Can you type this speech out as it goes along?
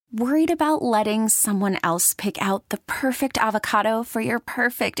Worried about letting someone else pick out the perfect avocado for your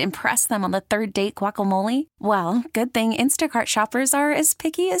perfect impress them on the third date guacamole? Well, good thing Instacart shoppers are as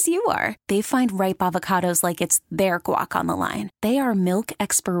picky as you are. They find ripe avocados like it's their guac on the line. They are milk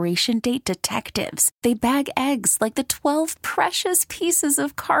expiration date detectives. They bag eggs like the 12 precious pieces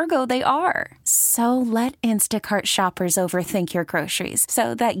of cargo they are. So let Instacart shoppers overthink your groceries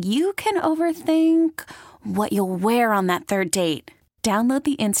so that you can overthink what you'll wear on that third date. Download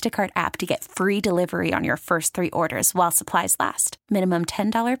the Instacart app to get free delivery on your first 3 orders while supplies last. Minimum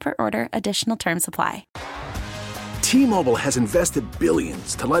 $10 per order. Additional terms apply. T-Mobile has invested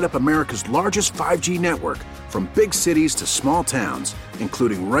billions to light up America's largest 5G network, from big cities to small towns,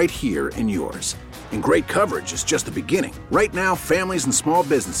 including right here in yours. And great coverage is just the beginning. Right now, families and small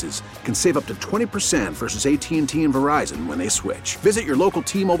businesses can save up to 20% versus AT&T and Verizon when they switch. Visit your local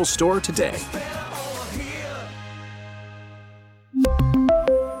T-Mobile store today.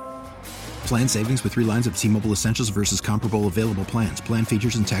 Plan savings with 3 lines of T-Mobile Essentials versus comparable available plans. Plan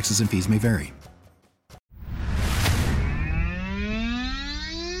features and taxes and fees may vary.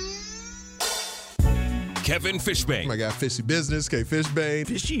 Kevin Fishbain. I got Fishy Business, Fishbain.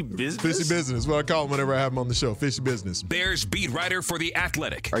 Fishy Business? Fishy Business. Well, I call him whenever I have him on the show. Fishy Business. Bears beat writer for The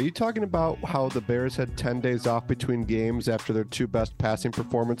Athletic. Are you talking about how the Bears had 10 days off between games after their 2 best passing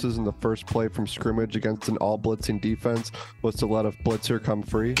performances, and the first play from scrimmage against an all-blitzing defense was to let a blitzer come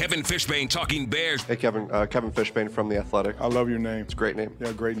free? Kevin Fishbain talking Bears. Hey, Kevin. Kevin Fishbain from The Athletic. I love your name. It's a great name.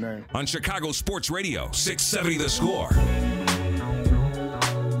 Yeah, great name. On Chicago Sports Radio, 670 The Score.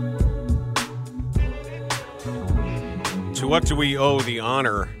 To what do we owe the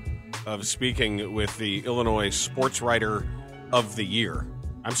honor of speaking with the Illinois Sports Writer of the Year?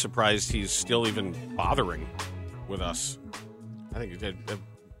 I'm surprised he's still even bothering with us. I think he did.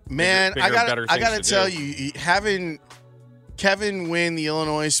 Man, I gotta tell you, having Kevin win the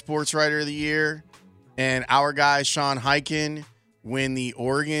Illinois Sports Writer of the Year and our guy Sean Highkin win the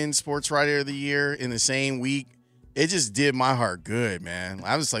Oregon Sports Writer of the Year in the same week, it just did my heart good, man.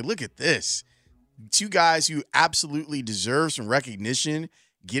 I was like, look at this. 2 guys who absolutely deserve some recognition,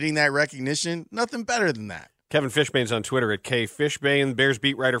 getting that recognition, nothing better than that. Kevin Fishbain's on Twitter at KFishbain. Bears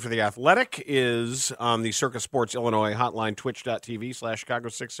beat writer for The Athletic is on the Circus Sports Illinois hotline, twitch.tv/Chicago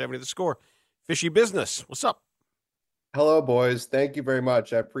 670 The Score. Fishy Business, what's up? Hello, boys. Thank you very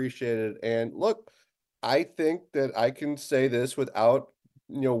much. I appreciate it. And look, I think that I can say this without,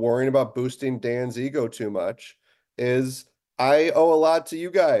 worrying about boosting Dan's ego too much, is I owe a lot to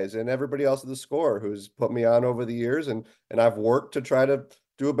you guys and everybody else at The Score who's put me on over the years, and I've worked to try to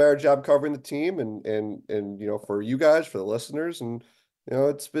do a better job covering the team and for you guys, for the listeners, and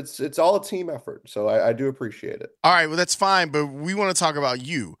it's all a team effort. So I do appreciate it. All right, well, that's fine, but we want to talk about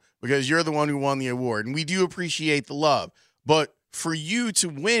you because you're the one who won the award, and we do appreciate the love. But for you to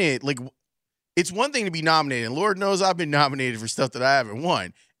win it, like, it's one thing to be nominated, and Lord knows I've been nominated for stuff that I haven't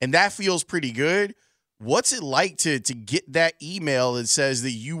won, and that feels pretty good. What's it like to get that email that says that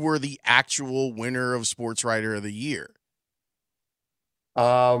you were the actual winner of Sports Writer of the Year?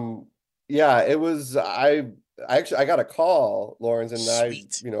 Yeah, it was. I got a call, Laurence, and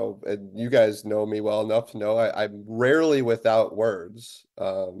Sweet. and you guys know me well enough to know I'm rarely without words.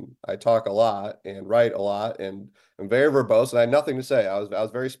 I talk a lot and write a lot, and I'm very verbose, and I had nothing to say. I was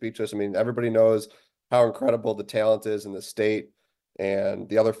very speechless. I mean, everybody knows how incredible the talent is in the state, and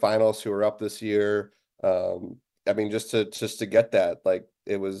the other finalists who are up this year. I mean, just to get that, like,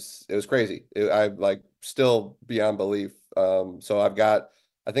 it was crazy. I'm like still beyond belief. So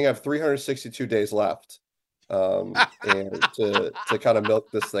I think I have 362 days left, and to kind of milk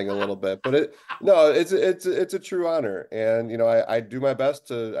this thing a little bit, but it's a true honor. And, I do my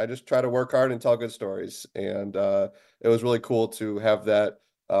best I just try to work hard and tell good stories. And, it was really cool to have that,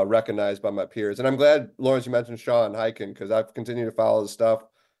 recognized by my peers. And I'm glad, Laurence, you mentioned Sean Highkin, because I've continued to follow his stuff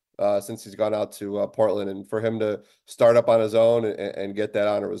since he's gone out to Portland, and for him to start up on his own and get that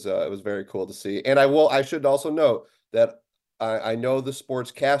honor was it was very cool to see. And I should also note that I know the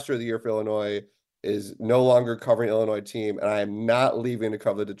sportscaster of the year for Illinois is no longer covering the Illinois team, and I am not leaving to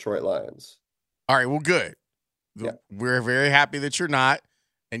cover the Detroit Lions. All right, well, good. Yeah. We're very happy that you're not.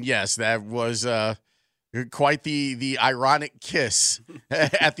 And yes, that was quite the ironic kiss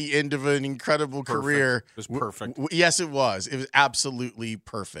at the end of an incredible career. It was perfect. Yes, it was. It was absolutely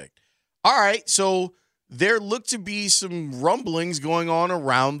perfect. All right, so there looked to be some rumblings going on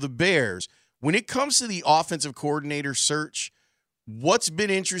around the Bears. When it comes to the offensive coordinator search, what's been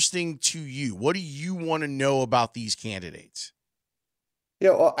interesting to you? What do you want to know about these candidates?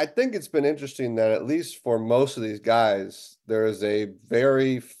 Yeah, well, I think it's been interesting that at least for most of these guys, there is a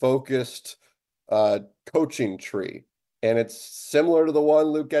very focused coaching tree. And it's similar to the one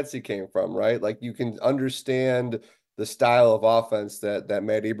Luke Getsy came from, right? Like you can understand the style of offense that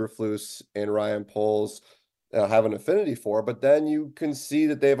Matt Eberflus and Ryan Poles have an affinity for, but then you can see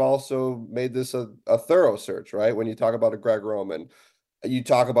that they've also made this a thorough search, right? When you talk about a Greg Roman, you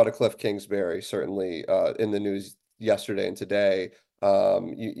talk about a Kliff Kingsbury, certainly in the news yesterday and today.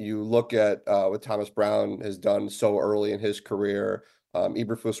 You look at what Thomas Brown has done so early in his career.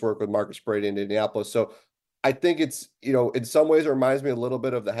 Eberflus worked with Marcus Brady in Indianapolis. So I think it's, in some ways it reminds me a little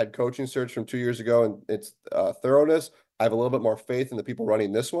bit of the head coaching search from 2 years ago and its thoroughness. I have a little bit more faith in the people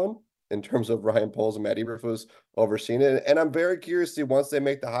running this one in terms of Ryan Poles and Matt Eberflus overseeing it. And I'm very curious to see once they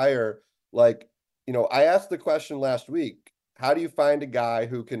make the hire, like, I asked the question last week, how do you find a guy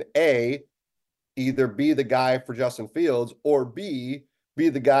who can A, either be the guy for Justin Fields or B, be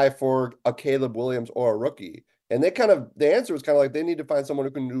the guy for a Caleb Williams or a rookie? And the answer was kind of like they need to find someone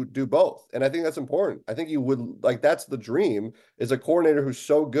who can do both. And I think that's important. I think you would that's the dream, is a coordinator who's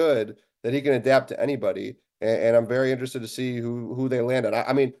so good that he can adapt to anybody. And I'm very interested to see who they land on.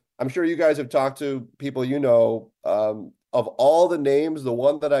 I mean, I'm sure you guys have talked to people, of all the names, the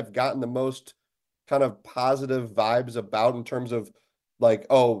one that I've gotten the most kind of positive vibes about in terms of like,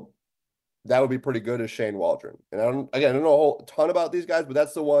 oh, that would be pretty good, is Shane Waldron. And I don't know a whole ton about these guys, but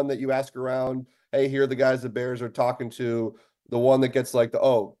that's the one that you ask around. Hey, here are the guys the Bears are talking to. The one that gets like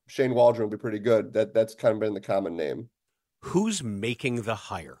Shane Waldron would be pretty good. That's kind of been the common name. Who's making the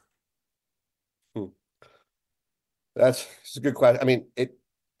hire? That's a good question. I mean,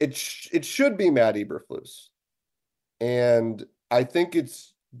 it should be Matt Eberflus. And I think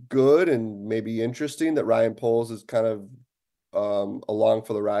it's good and maybe interesting that Ryan Poles is kind of along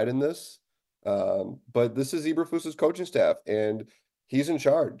for the ride in this. But this is Eberflus's coaching staff, and he's in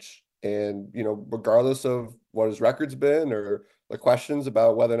charge. And, regardless of what his record's been or the questions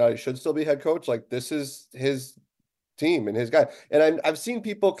about whether or not he should still be head coach, like this is his team and his guy. And I've seen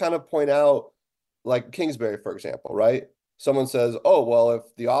people kind of point out, like Kingsbury, for example, right? Someone says, oh, well, if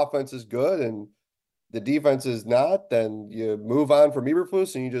the offense is good and the defense is not, then you move on from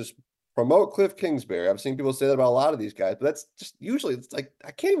Eberflus and you just promote Kliff Kingsbury. I've seen people say that about a lot of these guys, but that's just usually, it's like,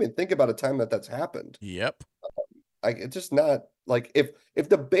 I can't even think about a time that's happened. Yep. It's just not like if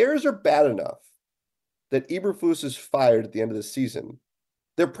the Bears are bad enough that Eberflus is fired at the end of the season,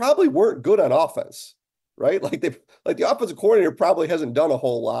 they probably weren't good on offense, right? Like the offensive coordinator probably hasn't done a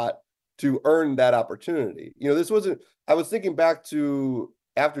whole lot to earn that opportunity. I was thinking back to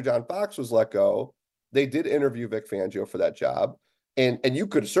after John Fox was let go, they did interview Vic Fangio for that job. And you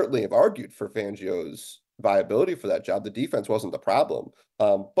could certainly have argued for Fangio's viability for that job. The defense wasn't the problem,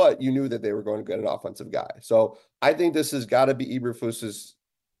 but you knew that they were going to get an offensive guy. So I think this has got to be Eberflus's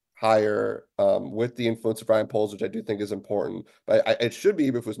hire with the influence of Ryan Poles, which I do think is important. But it should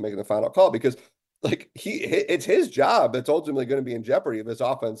be Eberflus making the final call, because it's his job that's ultimately going to be in jeopardy if his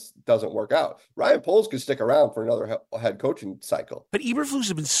offense doesn't work out. Ryan Poles could stick around for another head coaching cycle. But Eberflus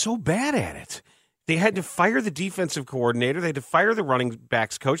has been so bad at it. They had to fire the defensive coordinator. They had to fire the running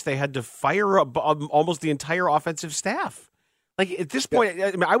backs coach. They had to fire almost the entire offensive staff. Like at this point,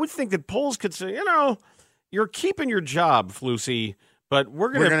 I would think that Poles could say, you're keeping your job, Flusy, but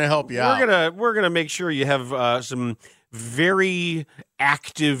we're gonna help you out. We're gonna make sure you have some very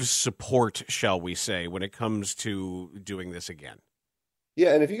active support, shall we say, when it comes to doing this again.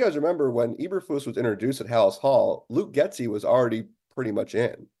 Yeah, and if you guys remember when Eberflus was introduced at Hallis Hall, Luke Getsy was already pretty much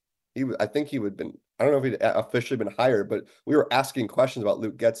in. I think he would have been, I don't know if he'd officially been hired, but we were asking questions about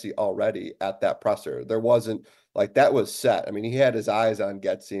Luke Getsy already at that presser. There wasn't that was set. I mean, he had his eyes on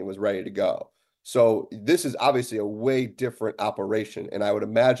Getsy and was ready to go. So this is obviously a way different operation. And I would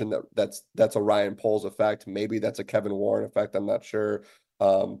imagine that's a Ryan Poles effect. Maybe that's a Kevin Warren effect. I'm not sure.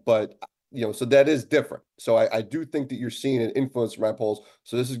 But so that is different. So I do think that you're seeing an influence from Ryan Poles.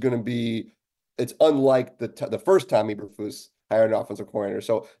 So this is going to be, it's unlike the first time Eberflus hired an offensive coordinator.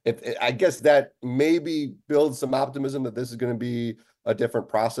 So I guess that maybe builds some optimism that this is going to be a different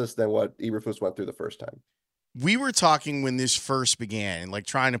process than what Eberflus went through the first time. We were talking when this first began,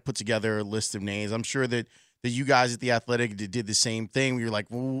 trying to put together a list of names. I'm sure that you guys at The Athletic did the same thing. We were like,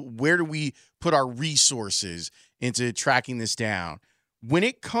 well, where do we put our resources into tracking this down? When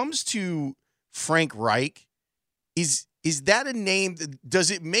it comes to Frank Reich, is that a name?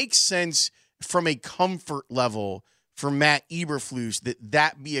 Does it make sense from a comfort level for Matt Eberflus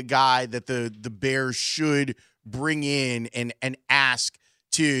that be a guy that the Bears should bring in and ask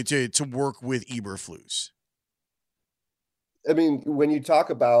to work with Eberflus? I mean, when you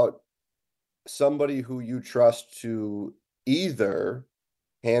talk about somebody who you trust to either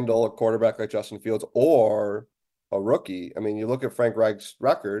handle a quarterback like Justin Fields or a rookie. I mean, you look at Frank Reich's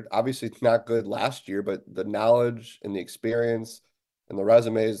record, obviously it's not good last year, but the knowledge and the experience and the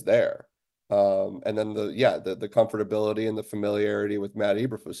resume is there. And then the comfortability and the familiarity with Matt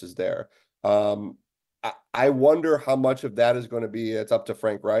Eberflus is there. I wonder how much of that is going to be, it's up to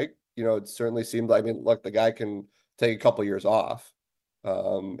Frank Reich. It certainly seemed like, I mean, look, the guy can take a couple years off.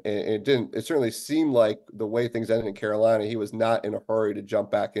 And it certainly seemed like the way things ended in Carolina, he was not in a hurry to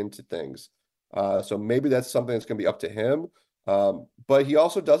jump back into things. So maybe that's something that's going to be up to him. But he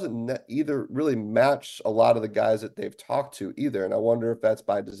also doesn't either really match a lot of the guys that they've talked to either. And I wonder if that's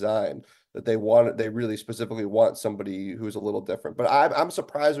by design, that they really specifically want somebody who's a little different. But I'm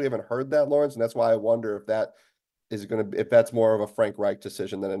surprised we haven't heard that, Lawrence. And that's why I wonder if that's more of a Frank Reich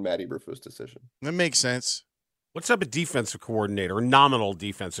decision than a Matt Eberflus decision. That makes sense. What's up a defensive coordinator, or nominal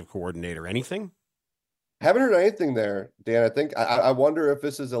defensive coordinator? Anything? Haven't heard anything there, Dan. I think I wonder if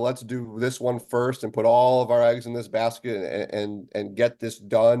this is let's do this one first and put all of our eggs in this basket and get this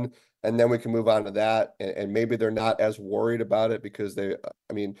done, and then we can move on to that. And maybe they're not as worried about it because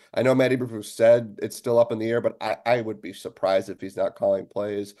I know Matt Eberflus said it's still up in the air, but I would be surprised if he's not calling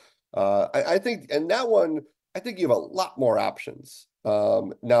plays. I think, and that one, I think you have a lot more options.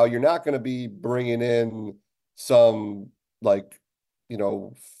 Now you're not going to be bringing in some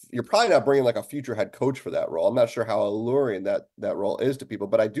you're probably not bringing like a future head coach for that role. I'm not sure how alluring that role is to people,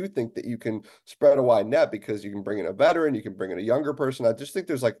 but I do think that you can spread a wide net because you can bring in a veteran, you can bring in a younger person. I just think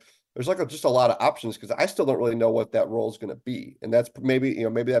there's just a lot of options because I still don't really know what that role is going to be. And that's maybe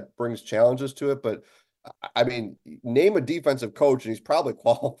that brings challenges to it, but I mean, name a defensive coach and he's probably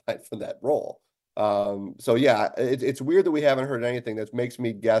qualified for that role. So yeah, it's weird that we haven't heard anything that makes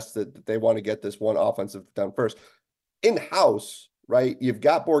me guess that they want to get this one offensive done first. In-house, right? You've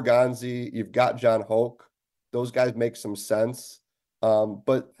got Borgonzi, you've got John Hoke. Those guys make some sense.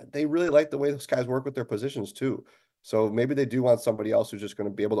 But they really like the way those guys work with their positions too. So maybe they do want somebody else who's just going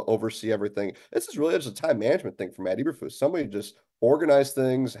to be able to oversee everything. This is really just a time management thing for Matt Eberflus. Somebody just organize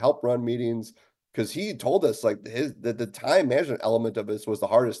things, help run meetings. Because he told us the time management element of this was the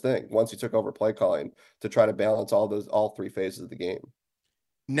hardest thing once he took over play calling to try to balance all three phases of the game.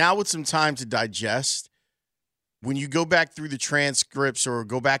 Now with some time to digest, when you go back through the transcripts or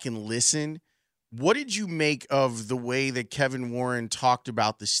go back and listen, what did you make of the way that Kevin Warren talked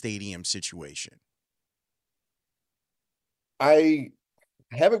about the stadium situation? I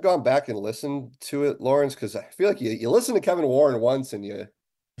haven't gone back and listened to it, Lawrence, because I feel like you listen to Kevin Warren once and you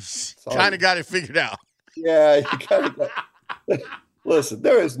kind of got it figured out. Yeah, you kind of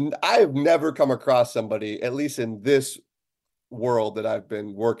listen. I have never come across somebody, at least in this world that I've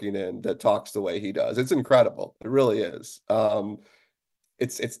been working in, that talks the way he does. It's incredible. It really is.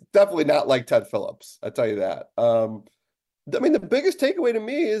 It's definitely not like Ted Phillips. I tell you that. I mean, the biggest takeaway to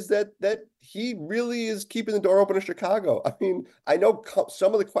me is that he really is keeping the door open in Chicago. I mean, I know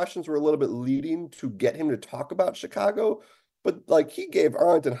some of the questions were a little bit leading to get him to talk about Chicago, but he gave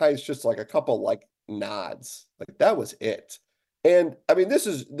Arlington Heights just a couple nods. That was it. And I mean, this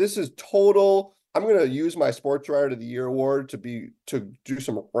is total. I'm going to use my Sports Writer of the Year award to do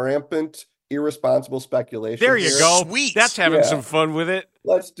some rampant, irresponsible speculation. There you go. Sweet. That's having some fun with it.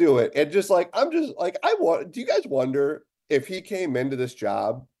 Let's do it. And do you guys wonder if he came into this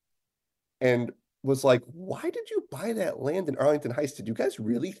job and was like, why did you buy that land in Arlington Heights? Did you guys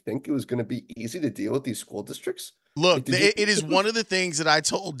really think it was going to be easy to deal with these school districts? Look, it is one of the things that I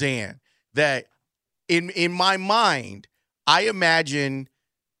told Dan that in my mind, I imagine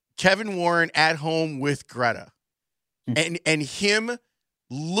Kevin Warren at home with Greta and him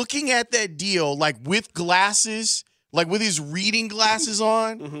looking at that deal with glasses, with his reading glasses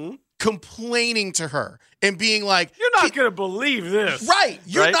on, complaining to her and being like, you're not going to believe this. Right.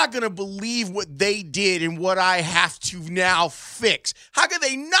 You're not going to believe what they did and what I have to now fix. How could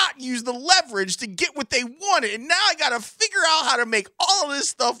they not use the leverage to get what they wanted? And now I got to figure out how to make all of this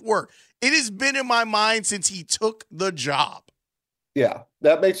stuff work. It has been in my mind since he took the job. Yeah,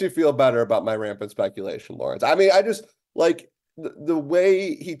 that makes me feel better about my rampant speculation, Lawrence. I mean, I just the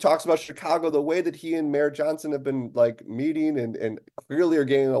way he talks about Chicago, the way that he and Mayor Johnson have been meeting and clearly are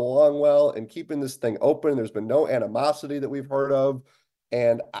getting along well and keeping this thing open. There's been no animosity that we've heard of.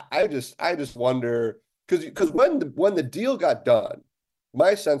 And I just wonder, because when the deal got done,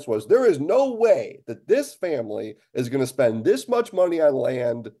 my sense was there is no way that this family is going to spend this much money on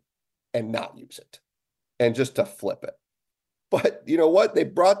land and not use it and just to flip it. But you know what? They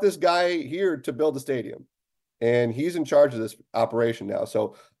brought this guy here to build a stadium. And he's in charge of this operation now.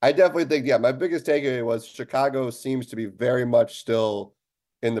 So I definitely think, my biggest takeaway was Chicago seems to be very much still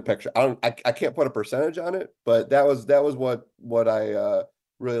in the picture. I can't put a percentage on it, but that was what I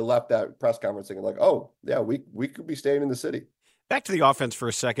really left that press conference thinking like, oh, yeah, we could be staying in the city. Back to the offense for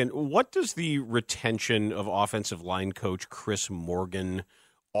a second. What does the retention of offensive line coach Chris Morgan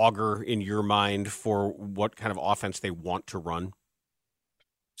augur in your mind for what kind of offense they want to run?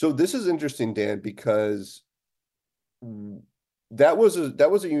 So this is interesting, Dan, because that was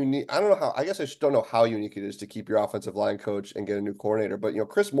a unique, I don't know how, I guess I just don't know how unique it is to keep your offensive line coach and get a new coordinator. But,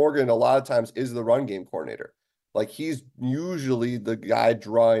 Chris Morgan a lot of times is the run game coordinator. Like, he's usually the guy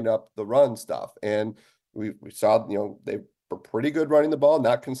drawing up the run stuff. And we saw, they were pretty good running the ball,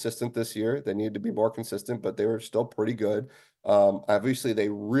 not consistent this year. They needed to be more consistent, but they were still pretty good. Obviously, they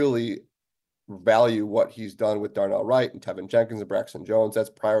really value what he's done with Darnell Wright and Tevin Jenkins and Braxton Jones. That's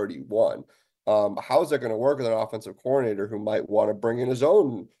priority one. How is that going to work with an offensive coordinator who might want to bring in his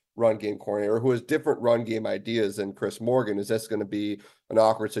own run game coordinator who has different run game ideas than Chris Morgan? Is this going to be an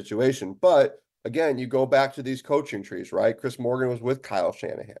awkward situation? But again, you go back to these coaching trees, right? Chris Morgan was with Kyle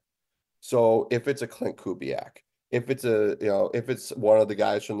Shanahan. So if it's a Clint Kubiak, if it's one of the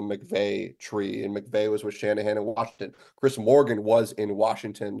guys from the McVay tree, and McVay was with Shanahan in Washington, Chris Morgan was in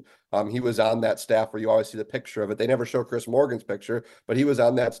Washington. He was on that staff where you always see the picture of it. They never show Chris Morgan's picture, but he was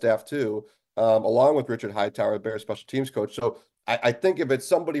on that staff too, along with Richard Hightower, the Bears special teams coach. So I think if it's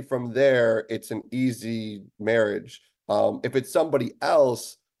somebody from there, it's an easy marriage. If it's somebody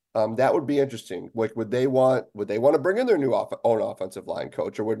else, that would be interesting. Like, would they want to bring in their new own offensive line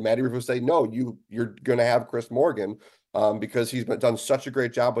coach, or would Matty Rufo say, no, you're going to have Chris Morgan because he's done such a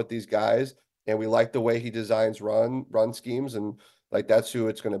great job with these guys, and we like the way he designs run schemes, and like that's who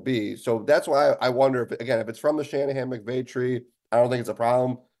it's going to be. So that's why I wonder if it's from the Shanahan McVay tree, I don't think it's a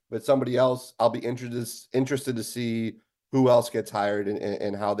problem. But somebody else, I'll be interested to see who else gets hired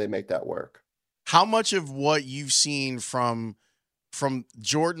and how they make that work. How much of what you've seen from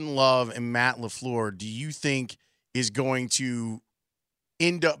Jordan Love and Matt LaFleur do you think is going to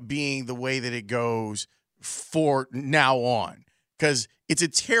end up being the way that it goes for now on? Because it's a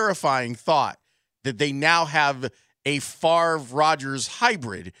terrifying thought that they now have a Favre-Rodgers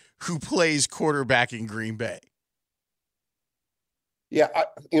hybrid who plays quarterback in Green Bay. Yeah,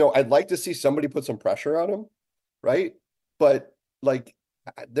 I'd like to see somebody put some pressure on him, right? But like,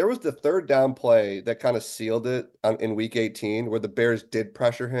 there was the third down play that kind of sealed it in week 18 where the Bears did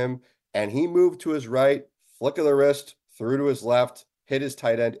pressure him and he moved to his right, flick of the wrist, threw to his left, hit his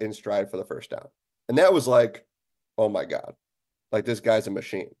tight end in stride for the first down. And that was like, oh my God, like this guy's a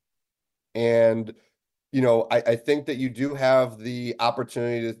machine. And, I think that you do have the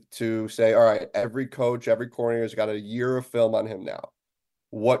opportunity to say, all right, every coach, every coordinator has got a year of film on him now.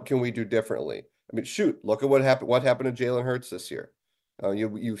 What can we do differently? I mean, shoot, look at what happened to Jalen Hurts this year.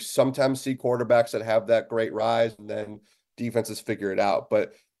 You sometimes see quarterbacks that have that great rise and then defenses figure it out.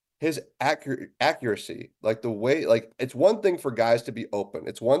 But his accuracy, like the way, like it's one thing for guys to be open.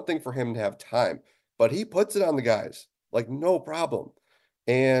 It's one thing for him to have time, but he puts it on the guys like no problem.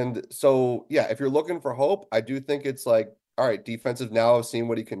 And so, yeah, if you're looking for hope, I do think it's like, all right, defenses now have seen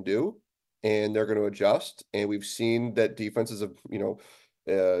what he can do and they're going to adjust. And we've seen that defenses have,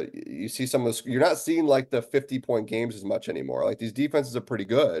 you see some of the, you're not seeing like the 50-point games as much anymore. Like these defenses are pretty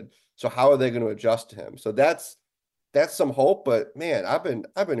good. So how are they going to adjust to him? So that's some hope, but man, I've been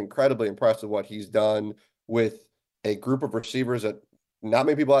incredibly impressed with what he's done with a group of receivers that not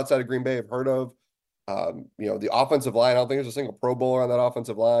many people outside of Green Bay have heard of. The offensive line, I don't think there's a single Pro Bowler on that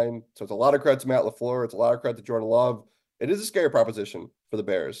offensive line. So it's a lot of credit to Matt LaFleur. It's a lot of credit to Jordan Love. It is a scary proposition for the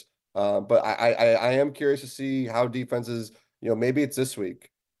Bears. But I am curious to see how defenses, maybe it's this week.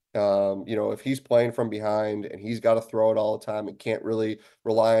 If he's playing from behind and he's got to throw it all the time and can't really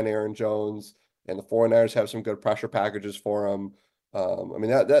rely on Aaron Jones, and the 49ers have some good pressure packages for him.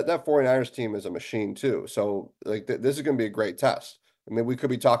 That 49ers team is a machine too. So like this is going to be a great test. I mean, we could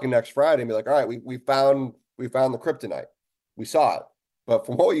be talking next Friday and be like, all right, we found the kryptonite. We saw it. But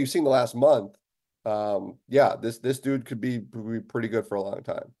from what you've seen the last month, this dude could be pretty good for a long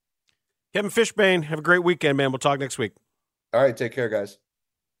time. Kevin Fishbain, have a great weekend, man. We'll talk next week. All right, take care, guys.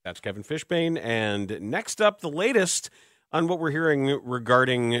 That's Kevin Fishbain. And next up, the latest on what we're hearing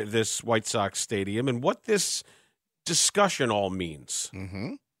regarding this White Sox stadium and what this discussion all means.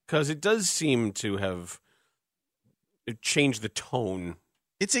 Because it does seem to have changed the tone.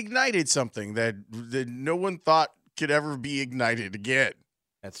 It's ignited something that no one thought could ever be ignited again.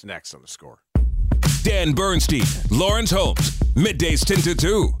 That's next on The Score. Dan Bernstein, Laurence Holmes, middays 10 to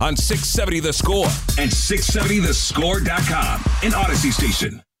 2 on 670 The Score and 670thescore.com, an Odyssey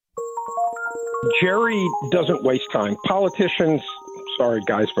station. Jerry doesn't waste time. Politicians, sorry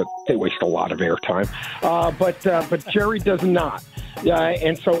guys, but they waste a lot of airtime. But Jerry does not.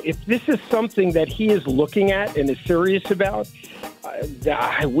 And so if this is something that he is looking at and is serious about,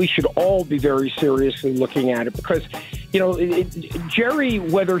 we should all be very seriously looking at it because, Jerry,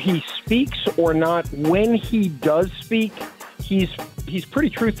 whether he speaks or not, when he does speak, he's pretty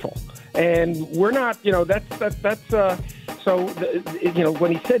truthful. And we're not, so,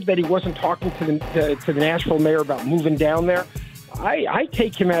 when he said that he wasn't talking to the Nashville mayor about moving down there, I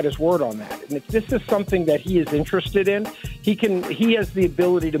take him at his word on that. And if this is something that he is interested in, he has the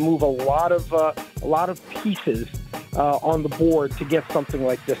ability to move a lot of pieces on the board to get something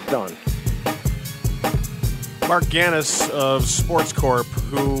like this done. Mark Gannis of Sports Corp,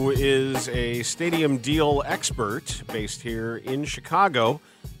 who is a stadium deal expert based here in Chicago.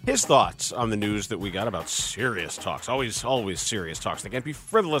 His thoughts on the news that we got about serious talks. Always serious talks. They can't be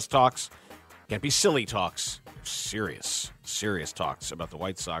frivolous talks. Can't be silly talks. Serious talks about the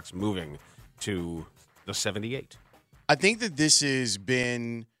White Sox moving to the 78. I think that this has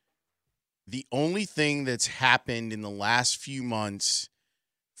been the only thing that's happened in the last few months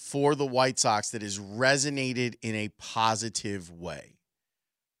for the White Sox that has resonated in a positive way.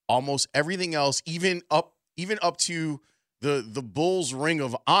 Almost everything else, even up to the Bulls Ring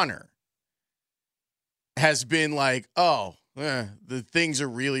of Honor, has been like, the things are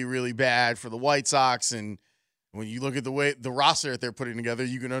really, really bad for the White Sox. And when you look at the way the roster that they're putting together,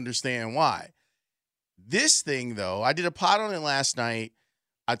 you can understand why. This thing, though, I did a pod on it last night.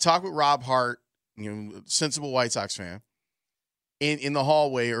 I talked with Rob Hart, sensible White Sox fan, in the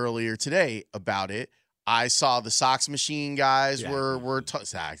hallway earlier today about it. I saw the Sox Machine guys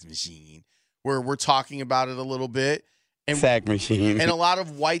Sox Machine. We're talking about it a little bit. And Sox Machine. And a lot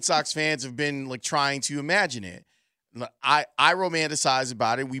of White Sox fans have been like trying to imagine it. I romanticize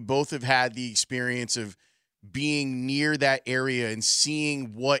about it. We both have had the experience of being near that area and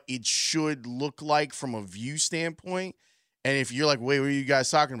seeing what it should look like from a view standpoint. And if you're like, wait, what are you guys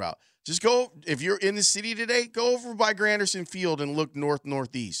talking about? Just go, if you're in the city today, go over by Granderson Field and look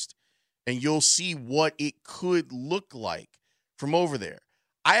northeast, and you'll see what it could look like from over there.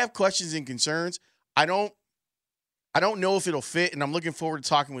 I have questions and concerns. I don't know if it'll fit, and I'm looking forward to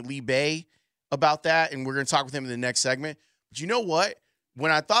talking with Lee Bey about that, and we're going to talk with him in the next segment. But you know what? When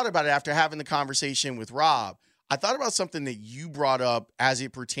I thought about it after having the conversation with Rob, I thought about something that you brought up as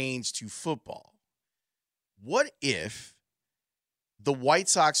it pertains to football. What if the White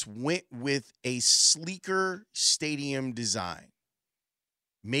Sox went with a sleeker stadium design?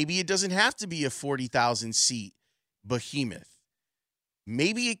 Maybe it doesn't have to be a 40,000-seat behemoth.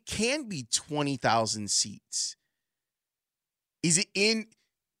 Maybe it can be 20,000 seats. Is it in...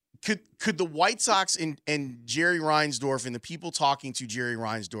 Could the White Sox and Jerry Reinsdorf and the people talking to Jerry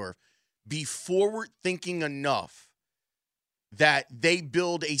Reinsdorf be forward-thinking enough that they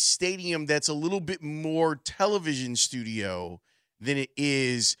build a stadium that's a little bit more television studio than it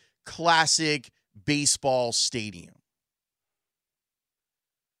is classic baseball stadium?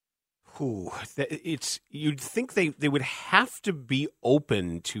 You'd think they would have to be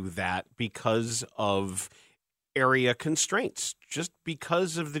open to that because of area constraints, just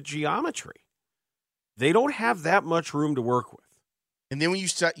because of the geometry. They don't have that much room to work with. And then when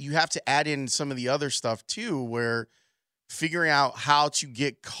you have to add in some of the other stuff too, where figuring out how to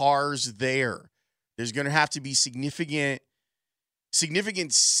get cars there, there's going to have to be significant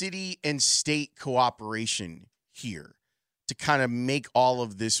city and state cooperation here to kind of make all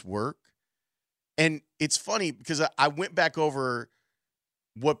of this work. And it's funny because I went back over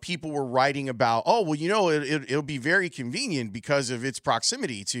what people were writing about. Oh, well, it'll be very convenient because of its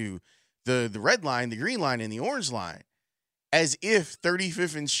proximity to the red line, the green line, and the orange line. As if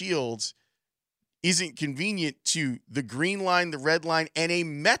 35th and Shields isn't convenient to the green line, the red line, and a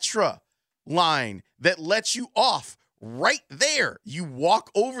Metra line that lets you off right there. You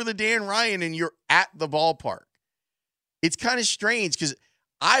walk over the Dan Ryan and you're at the ballpark. It's kind of strange because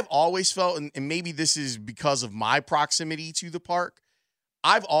I've always felt, and maybe this is because of my proximity to the park,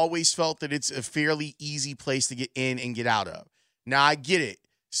 I've always felt that it's a fairly easy place to get in and get out of. Now, I get it.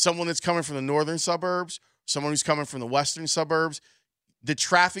 Someone that's coming from the northern suburbs, someone who's coming from the western suburbs, the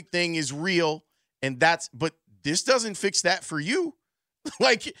traffic thing is real, but this doesn't fix that for you.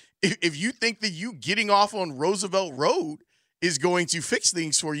 Like, if you think that you getting off on Roosevelt Road is going to fix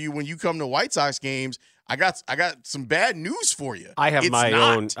things for you when you come to White Sox games, I got some bad news for you.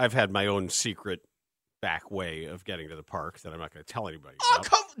 I've had my own secret back way of getting to the park that I'm not going to tell anybody about.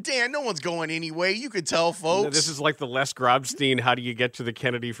 Dan, no one's going anyway. You could tell folks. No, this is like the Les Grobstein, how do you get to the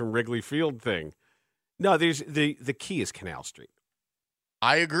Kennedy from Wrigley Field thing. No, there's the key is Canal Street.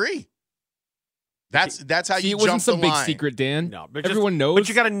 I agree. That's how you jump the line. It wasn't some big secret, Dan. No, but everyone knows. But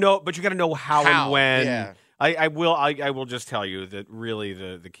you got to know how and when. Yeah. I will just tell you that really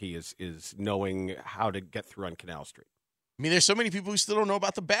the key is knowing how to get through on Canal Street. I mean, there's so many people who still don't know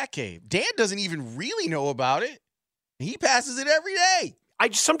about the Batcave. Dan doesn't even really know about it. He passes it every day.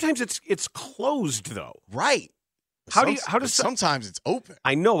 Sometimes it's closed though. Right. Sometimes it's open.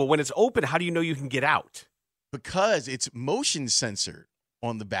 I know, but when it's open, how do you know you can get out? Because it's motion censored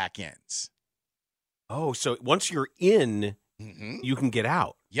on the back ends. Oh, so once you're in, you can get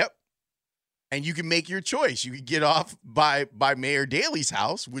out. Yep. And you can make your choice. You can get off by Mayor Daley's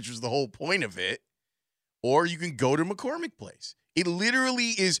house, which was the whole point of it, or you can go to McCormick Place. It literally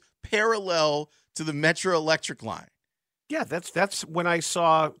is parallel to the Metro Electric line. Yeah, that's when I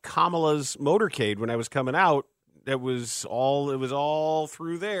saw Kamala's motorcade when I was coming out. It was all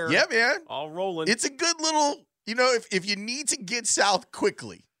through there. Yeah, man. All rolling. It's a good little, if you need to get south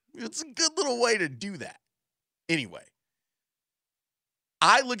quickly, it's a good little way to do that. Anyway,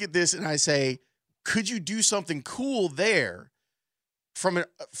 I look at this and I say, could you do something cool there from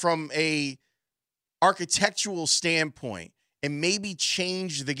a architectural standpoint and maybe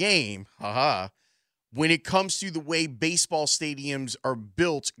change the game? When it comes to the way baseball stadiums are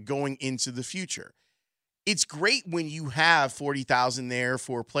built going into the future. It's great when you have 40,000 there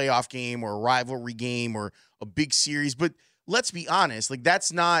for a playoff game or a rivalry game or a big series, but let's be honest, like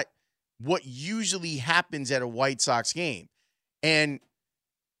that's not what usually happens at a White Sox game. And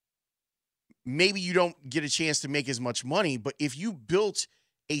maybe you don't get a chance to make as much money, but if you built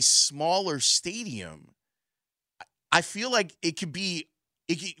a smaller stadium, I feel like it could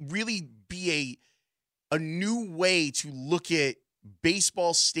really be a new way to look at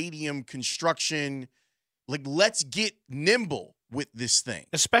baseball stadium construction. Like, let's get nimble with this thing.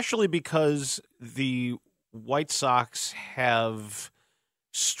 Especially because the White Sox have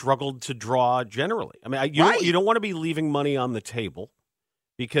struggled to draw generally. I mean, you don't want to be leaving money on the table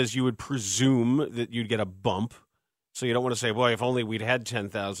because you would presume that you'd get a bump. So you don't want to say, boy, if only we'd had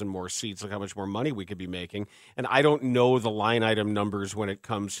 10,000 more seats, look how much more money we could be making. And I don't know the line item numbers when it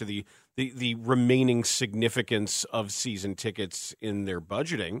comes to the remaining significance of season tickets in their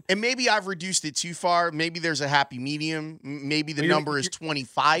budgeting. And maybe I've reduced it too far. Maybe there's a happy medium. Maybe the number is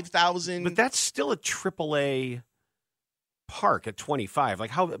 25,000. But that's still a AAA park at 25. Like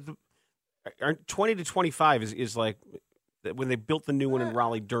how 20 to 25 is like when they built the new one in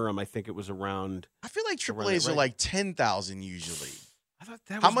Raleigh-Durham, I think it was around. I feel like AAAs are like 10,000 usually. I thought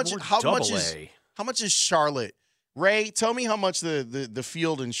that was how much is Charlotte? Ray, tell me how much the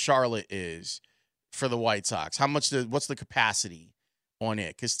field in Charlotte is for the White Sox. What's the capacity on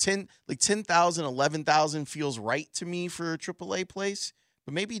it? Because 10,000, 11,000 feels right to me for a AAA place.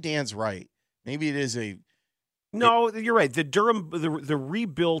 But maybe Dan's right. Maybe it is a. No, you're right. The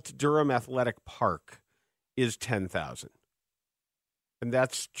rebuilt Durham Athletic Park is 10,000. And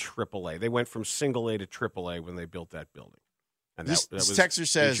that's AAA. They went from single A to AAA when they built that building. And this texter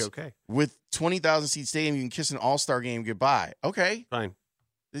says, with 20,000 seat stadium, you can kiss an all-star game goodbye. Okay. Fine.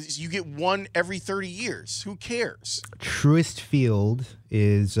 You get one every 30 years. Who cares? Truist Field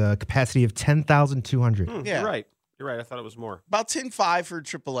is a capacity of 10,200. Yeah. You're right. I thought it was more. About 10.5 for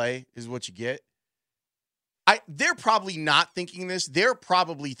AAA is what you get. They're probably not thinking this. They're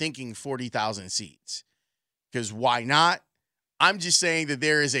probably thinking 40,000 seats. Because why not? I'm just saying that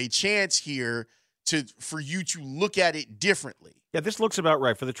there is a chance here for you to look at it differently. Yeah, this looks about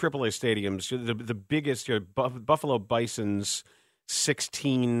right for the AAA stadiums. The biggest, Buffalo Bison's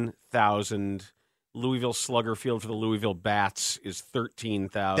 16,000. Louisville Slugger Field for the Louisville Bats is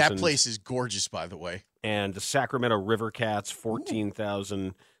 13,000. That place is gorgeous, by the way. And the Sacramento River Cats,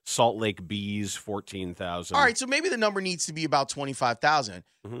 14,000. Salt Lake Bees, 14,000. All right, so maybe the number needs to be about 25,000.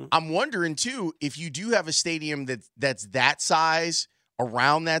 Mm-hmm. I'm wondering, too, if you do have a stadium that's that size,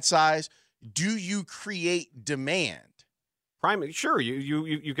 around that size, do you create demand? Prime, sure.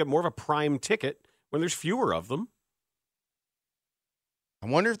 You get more of a prime ticket when there's fewer of them. I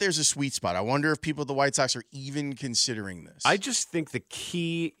wonder if there's a sweet spot. I wonder if people at the White Sox are even considering this. I just think the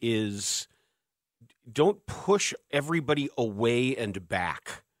key is don't push everybody away and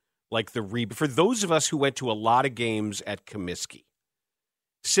back. Like for those of us who went to a lot of games at Comiskey,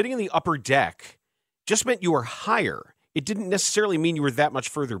 sitting in the upper deck just meant you were higher. It didn't necessarily mean you were that much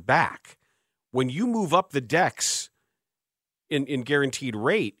further back. When you move up the decks in guaranteed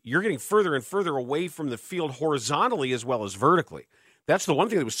rate, you're getting further and further away from the field horizontally as well as vertically. That's the one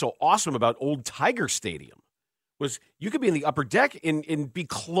thing that was so awesome about old Tiger Stadium was you could be in the upper deck and be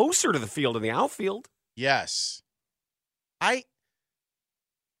closer to the field in the outfield. Yes.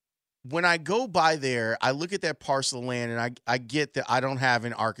 When I go by there, I look at that parcel of land and I get that I don't have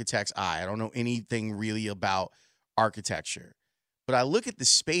an architect's eye. I don't know anything really about architecture. But I look at the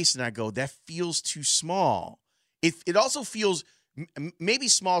space and I go, that feels too small. It also feels, maybe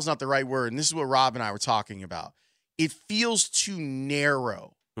small is not the right word, and this is what Rob and I were talking about. it feels too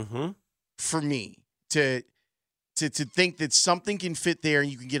narrow for me to think that something can fit there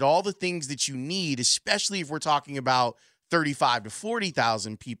and you can get all the things that you need, especially if we're talking about 35 to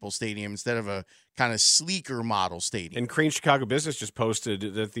 40,000 people stadium instead of a kind of sleeker model stadium. And Crane Chicago Business just posted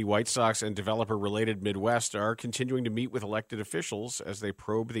that the White Sox and developer-related Midwest are continuing to meet with elected officials as they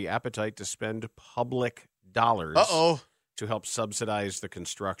probe the appetite to spend public dollars to help subsidize the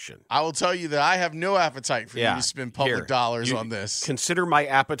construction. I will tell you that I have no appetite for you to spend public dollars on this. Consider my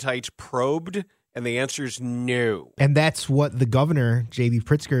appetite probed. And the answer is no. And that's what the governor, J.B.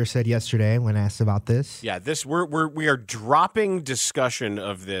 Pritzker, said yesterday when asked about this. Yeah, we are dropping discussion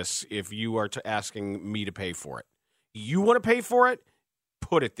of this if you are asking me to pay for it. You want to pay for it?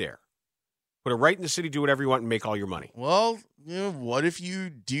 Put it there. Put it right in the city, do whatever you want, and make all your money. Well, what if you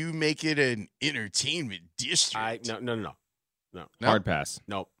do make it an entertainment district? No. Hard pass.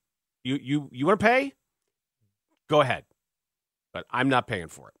 No. You want to pay? Go ahead. But I'm not paying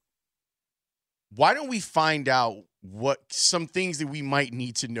for it. Why don't we find out some things that we might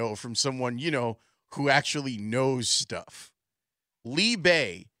need to know from someone, who actually knows stuff? Lee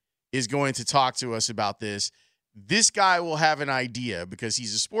Bey is going to talk to us about this. This guy will have an idea because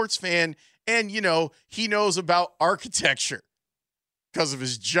he's a sports fan and, he knows about architecture because of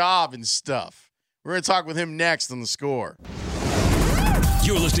his job and stuff. We're going to talk with him next on The Score.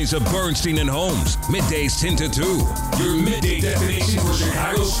 You're listening to Bernstein and Holmes, middays 10 to 2. Your midday destination for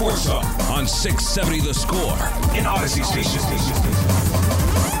Chicago sports talk on 670 The Score in Odyssey Station.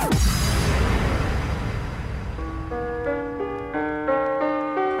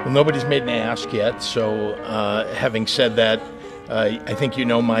 Well, nobody's made an ask yet, so having said that, I think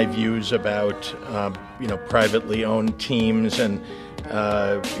my views about privately owned teams and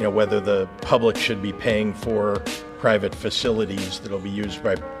whether the public should be paying for private facilities that will be used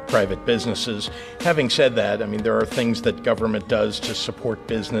by private businesses. Having said that, there are things that government does to support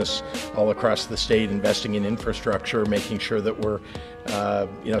business all across the state, investing in infrastructure, making sure that we're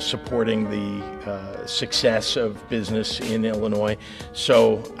supporting the success of business in Illinois.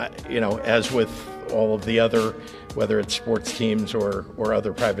 So, as with all of the other, whether it's sports teams or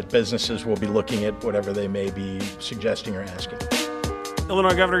other private businesses, we'll be looking at whatever they may be suggesting or asking.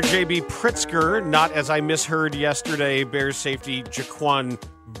 Illinois Governor J.B. Pritzker, not as I misheard yesterday, Bears safety Jaquan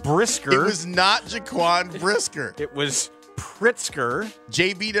Brisker. It was not Jaquan Brisker. It was Pritzker.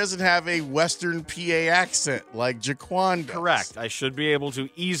 JB doesn't have a Western PA accent like Jaquan does. Correct. I should be able to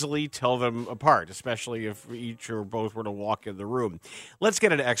easily tell them apart, especially if each or both were to walk in the room. Let's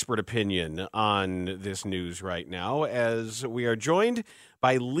get an expert opinion on this news right now as we are joined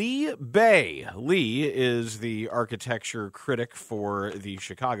by Lee Bey. Lee is the architecture critic for the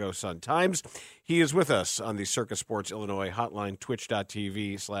Chicago Sun-Times. He is with us on the Circus Sports Illinois hotline,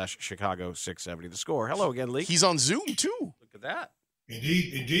 twitch.tv/Chicago 670 The Score. Hello again, Lee. He's on Zoom, too. Look at that.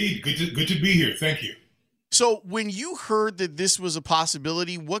 Indeed. Good to be here. Thank you. So when you heard that this was a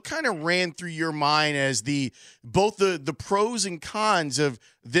possibility, what kind of ran through your mind as both the pros and cons of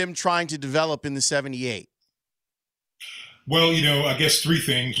them trying to develop in the 78? Well, I guess three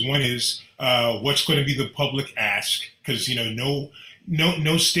things. One is what's going to be the public ask, because no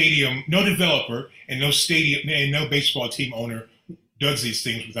stadium, no developer, and no stadium, and no baseball team owner does these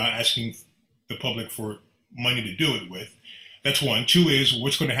things without asking the public for money to do it with. That's one. Two is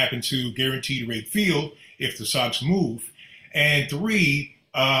what's going to happen to guaranteed rate field if the Sox move, and three,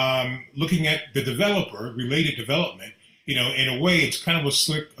 looking at the developer related development. In a way, it's kind of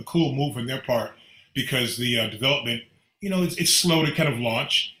a cool move on their part because the development. It's slow to kind of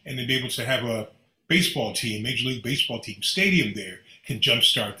launch, and then be able to have a baseball team, Major League Baseball team stadium there can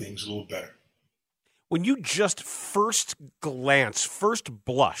jumpstart things a little better. When you just first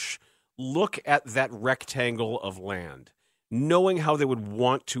blush, look at that rectangle of land, knowing how they would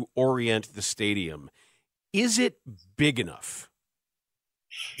want to orient the stadium, is it big enough?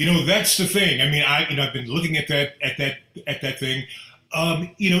 That's the thing. I've been looking at that thing.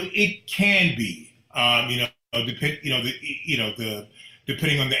 It can be.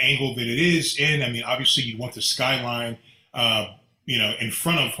 Depending on the angle that it is in. Obviously you want the skyline, in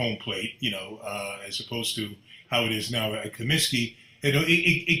front of home plate, as opposed to how it is now at Comiskey.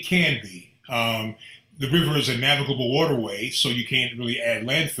 It can be. The river is a navigable waterway, so you can't really add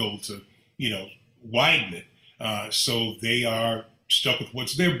landfill to, widen it. So they are stuck with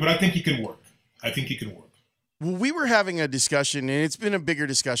what's there, but I think it can work. Well, we were having a discussion, and it's been a bigger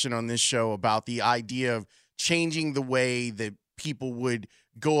discussion on this show about the idea of changing the way that people would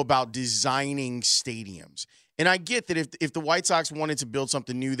go about designing stadiums. And I get that if the White Sox wanted to build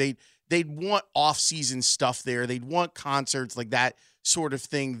something new, they'd want off-season stuff there. They'd want concerts like that sort of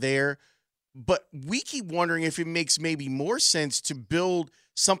thing there. But we keep wondering if it makes maybe more sense to build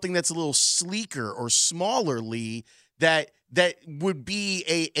something that's a little sleeker or smaller, Lee, that would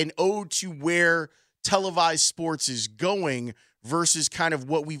be an ode to where televised sports is going versus kind of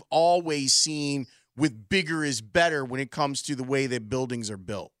what we've always seen with bigger is better when it comes to the way that buildings are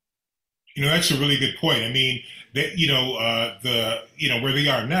built. That's a really good point. I mean, that where they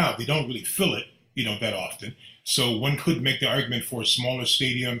are now, they don't really fill it, that often. So one could make the argument for a smaller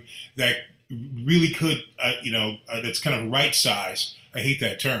stadium that really could, that's kind of right size. I hate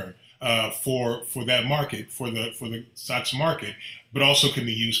that term for that market, for the Sox market, but also can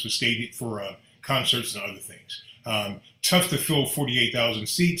be used for concerts and other things. Tough to fill 48,000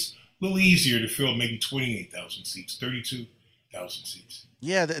 seats. A little easier to fill maybe 28,000 seats, 32,000 seats.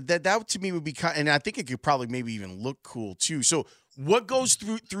 Yeah, that to me would be and I think it could probably maybe even look cool too. So what goes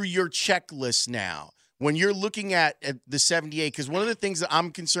through your checklist now when you're looking at the 78? Because one of the things that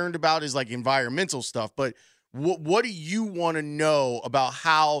I'm concerned about is like environmental stuff. But what do you want to know about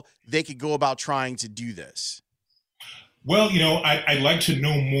how they could go about trying to do this? Well, I'd like to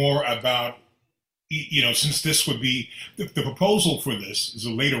know more about, since this would be the proposal for this is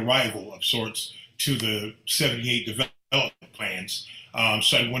a late arrival of sorts to the 78 development plans.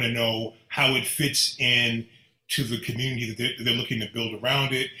 So I want to know how it fits in to the community that they're looking to build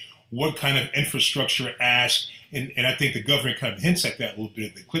around it, what kind of infrastructure ask, and I think the governor kind of hints at that a little bit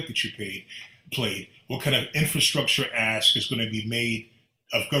in the clip that you played. What kind of infrastructure ask is going to be made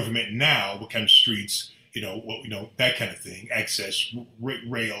of government now? What kind of streets, that kind of thing, access,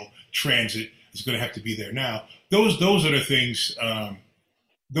 rail, transit is going to have to be there now. Those are the things.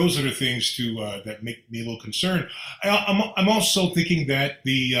 Those are the things that make me a little concerned. I'm also thinking that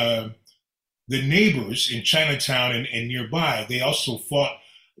the neighbors in Chinatown and nearby, they also fought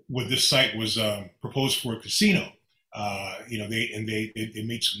when this site was proposed for a casino. They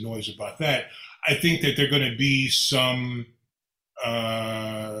made some noise about that. I think that there are going to be some,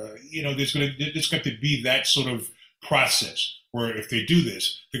 there's going to be that sort of process where if they do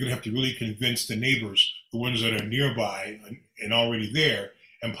this, they're going to have to really convince the neighbors, the ones that are nearby and already there,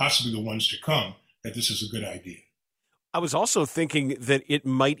 and possibly the ones to come, that this is a good idea. I was also thinking that it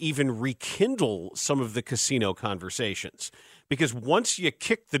might even rekindle some of the casino conversations, because once you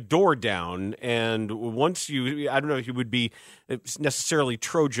kick the door down and once I don't know if you would be necessarily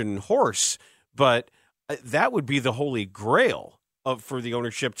Trojan horse, but that would be the holy grail for the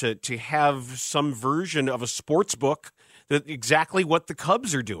ownership to have some version of a sports book that exactly what the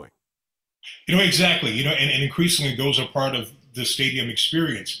Cubs are doing. Exactly. And increasingly those are part of the stadium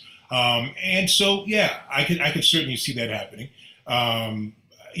experience. And so, yeah, I could certainly see that happening.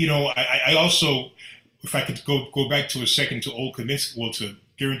 I also, if I could go back to a second to Old Comiskey, to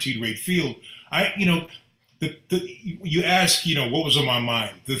Guaranteed Rate Field, you ask, what was on my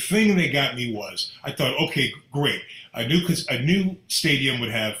mind? The thing that got me was, I thought, okay, great. A new stadium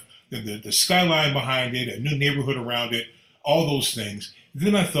would have the skyline behind it, a new neighborhood around it, all those things.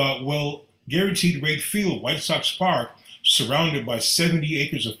 Then I thought, well, Guaranteed Rate Field, White Sox Park, surrounded by 70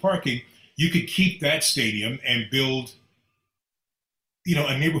 acres of parking, you could keep that stadium and build,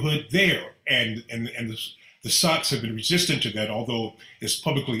 a neighborhood there. And the Sox have been resistant to that, although it's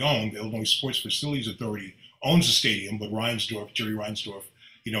publicly owned. The Illinois Sports Facilities Authority owns the stadium, but Jerry Reinsdorf,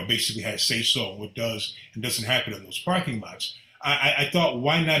 basically has say-so on what does and doesn't happen in those parking lots. I thought,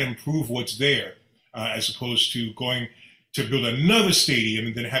 why not improve what's there as opposed to going to build another stadium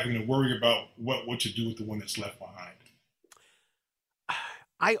and then having to worry about what to do with the one that's left behind.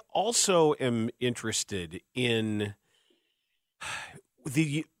 I also am interested in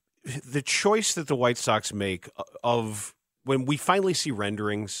the choice that the White Sox make of when we finally see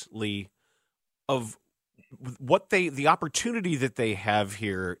renderings, Lee, of what the opportunity that they have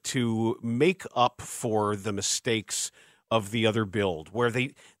here to make up for the mistakes of the other build, where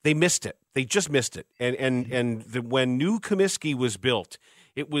they missed it. They just missed it. When New Comiskey was built,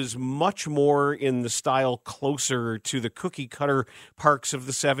 it was much more in the style closer to the cookie cutter parks of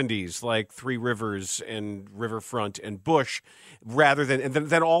the 70s, like Three Rivers and Riverfront and Bush, rather than, and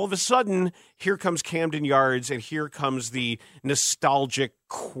then all of a sudden, here comes Camden Yards, and here comes the nostalgic,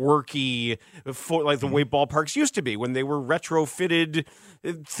 quirky, like the way ballparks used to be when they were retrofitted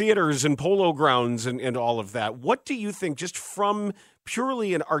theaters and polo grounds and all of that. What do you think, just from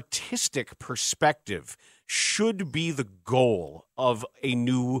purely an artistic perspective, should be the goal of a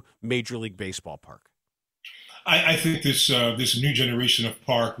new Major League Baseball park? I think this new generation of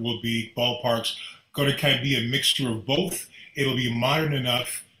park will be ballparks going to kind of be a mixture of both. It'll be modern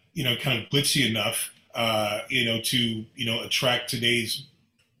enough, kind of glitzy enough, to attract today's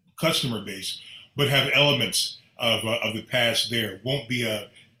customer base, but have elements of the past there. Won't be a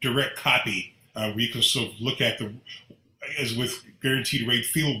direct copy where you can sort of look at as with Guaranteed Rate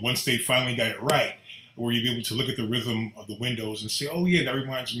Field, once they finally got it right, where you'll be able to look at the rhythm of the windows and say, oh yeah, that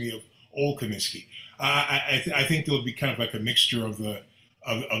reminds me of old Comiskey. I think there'll be kind of like a mixture of the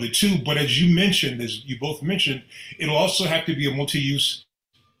two. But as you both mentioned, it'll also have to be a multi-use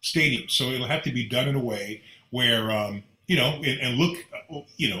stadium. So it'll have to be done in a way where,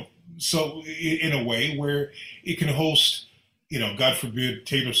 so in a way where it can host, God forbid,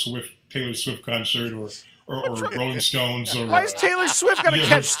 Taylor Swift concert or Rolling Stones. Or, why is Taylor Swift going to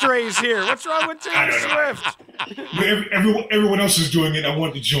catch strays here? What's wrong with Taylor Swift? Everyone else is doing it. I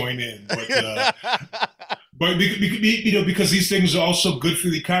want to join in, but because these things are also good for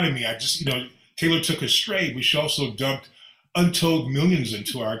the economy. Taylor took a stray, but she also dumped untold millions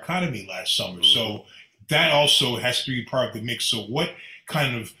into our economy last summer. So that also has to be part of the mix. So what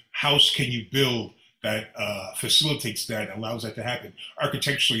kind of house can you build that facilitates that and allows that to happen?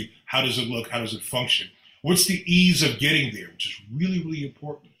 Architecturally, how does it look? How does it function? What's the ease of getting there, which is really, really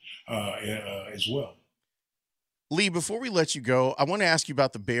important as well. Lee, before we let you go, I want to ask you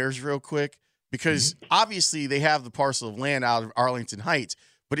about the Bears real quick, because obviously they have the parcel of land out of Arlington Heights,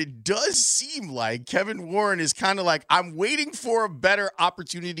 but it does seem like Kevin Warren is kind of like, I'm waiting for a better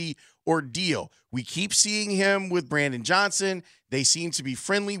opportunity or deal. We keep seeing him with Brandon Johnson. They seem to be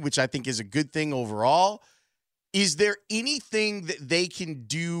friendly, which I think is a good thing overall. Is there anything that they can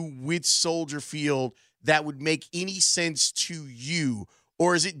do with Soldier Field that would make any sense to you?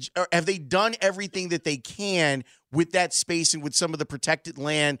 Or have they done everything that they can with that space and with some of the protected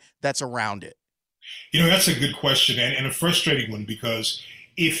land that's around it? That's a good question and a frustrating one, because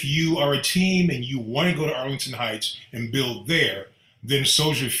if you are a team and you want to go to Arlington Heights and build there, then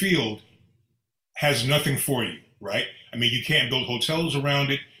Soldier Field has nothing for you, right? I mean, you can't build hotels around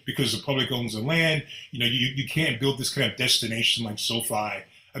it because the public owns the land. You can't build this kind of destination like SoFi.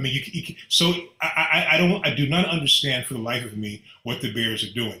 I mean, I do not understand for the life of me what the Bears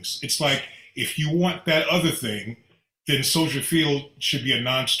are doing. It's like, if you want that other thing, then Soldier Field should be a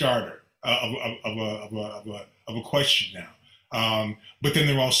non-starter of a question now. But then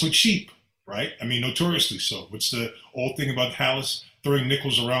they're also cheap, right? I mean, notoriously so. What's the old thing about Dallas throwing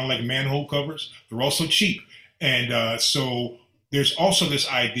nickels around like manhole covers? They're also cheap. And so there's also this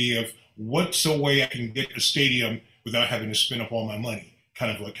idea of what's a way I can get a stadium without having to spend up all my money.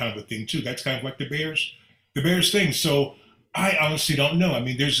 Kind of a thing too. That's kind of like the Bears thing. So I honestly don't know. I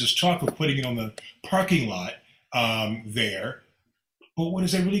mean, there's this talk of putting it on the parking lot there, but what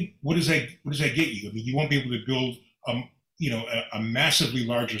does that get you? I mean, you won't be able to build a massively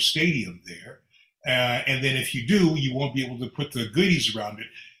larger stadium there, and then if you do, you won't be able to put the goodies around it,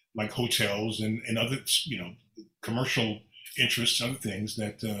 like hotels and other commercial interests, other things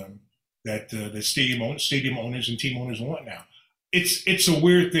that the stadium owners and team owners want now. It's a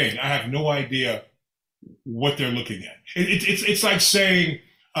weird thing. I have no idea what they're looking at. It's like saying,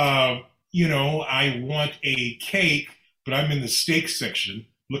 I want a cake, but I'm in the steak section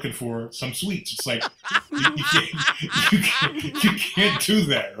looking for some sweets. It's like you can't do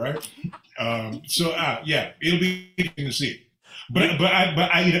that, right? It'll be interesting to see. But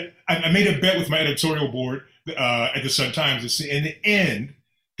I made a bet with my editorial board at the Sun-Times to see, in the end,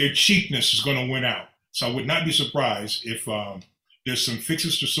 their cheapness is going to win out. So I would not be surprised if there's some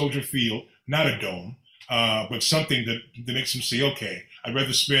fixes to Soldier Field, not a dome, but something that makes them say, okay, I'd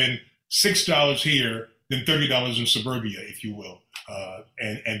rather spend $6 here than $30 in suburbia, if you will.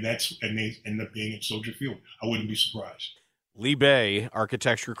 And they end up being at Soldier Field. I wouldn't be surprised. Lee Bey,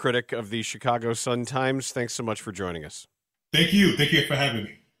 architecture critic of the Chicago Sun-Times, thanks so much for joining us. Thank you. Thank you for having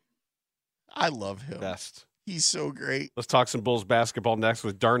me. I love him. Best. He's so great. Let's talk some Bulls basketball next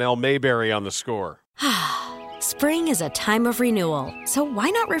with Darnell Mayberry on the Score. Spring is a time of renewal, so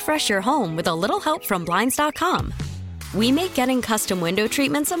why not refresh your home with a little help from Blinds.com? We make getting custom window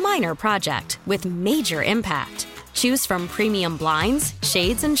treatments a minor project with major impact. Choose from premium blinds,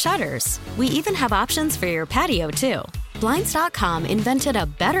 shades, and shutters. We even have options for your patio, too. Blinds.com invented a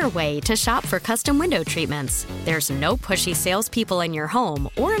better way to shop for custom window treatments. There's no pushy salespeople in your home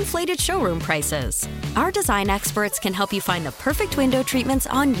or inflated showroom prices. Our design experts can help you find the perfect window treatments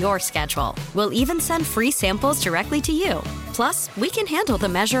on your schedule. We'll even send free samples directly to you. Plus, we can handle the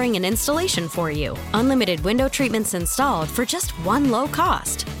measuring and installation for you. Unlimited window treatments installed for just one low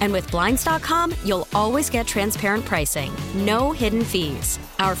cost. And with Blinds.com, you'll always get transparent pricing. No hidden fees.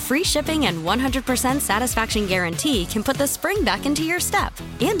 Our free shipping and 100% satisfaction guarantee can put the spring back into your step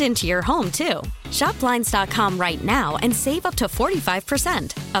and into your home, too. Shop Blinds.com right now and save up to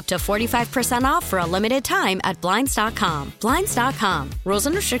 45%. Up to 45% off for a limited time at Blinds.com. Blinds.com. Rules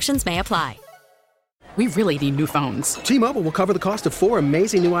and restrictions may apply. We really need new phones. T-Mobile will cover the cost of 4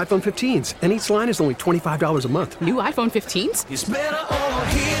 amazing new iPhone 15s, and each line is only $25 a month. New iPhone 15s? It's better over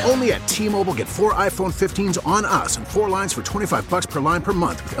here. Only at T-Mobile, get 4 iPhone 15s on us and 4 lines for $25 per line per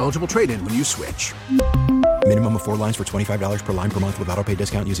month with eligible trade-in when you switch. Minimum of 4 lines for $25 per line per month with autopay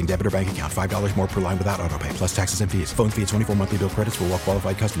discount using debit or bank account. $5 more per line without autopay, plus taxes and fees. Phone fee at 24 monthly bill credits for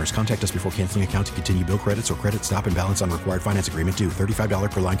well-qualified customers. Contact us before canceling account to continue bill credits or credit stop and balance on required finance agreement due.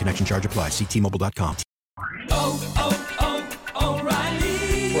 $35 per line connection charge applies. See T-Mobile.com.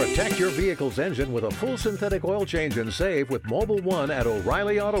 O'Reilly. Protect your vehicle's engine with a full synthetic oil change and save with Mobil 1 at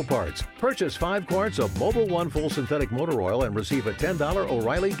O'Reilly Auto Parts. Purchase 5 quarts of Mobil 1 full synthetic motor oil and receive a $10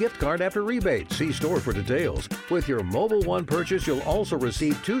 O'Reilly gift card after rebate. See store for details. With your Mobil 1 purchase, you'll also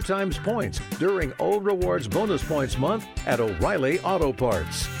receive 2 times points during O Rewards Bonus Points Month at O'Reilly Auto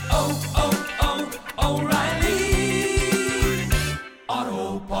Parts. O'Reilly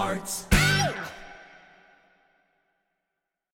Auto Parts.